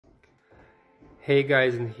Hey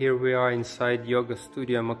guys, and here we are inside Yoga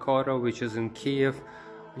Studio Makoto, which is in Kyiv.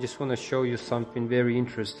 I just want to show you something very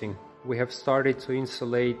interesting. We have started to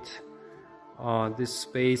insulate this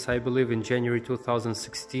space, I believe, in January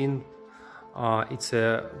 2016. It's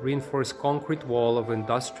a reinforced concrete wall of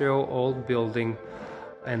industrial old building,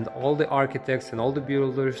 and all the architects and all the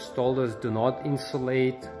builders told us do not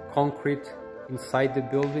insulate concrete inside the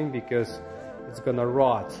building because it's gonna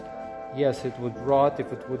rot. Yes, it would rot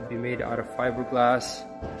if it would be made out of fiberglass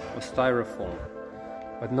or styrofoam,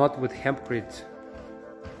 but not with hempcrete.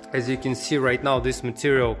 As you can see right now, this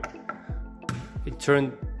material, it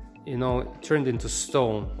turned into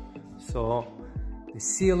stone. So the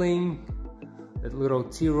ceiling, that little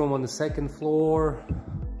tea room on the second floor,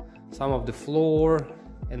 some of the floor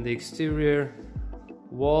and the exterior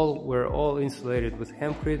wall were all insulated with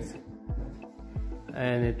hempcrete.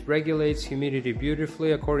 And it regulates humidity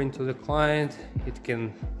beautifully according to the client. It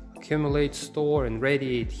can accumulate, store and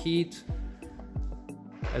radiate heat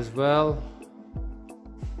as well.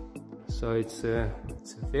 So it's a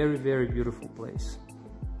very, very beautiful place.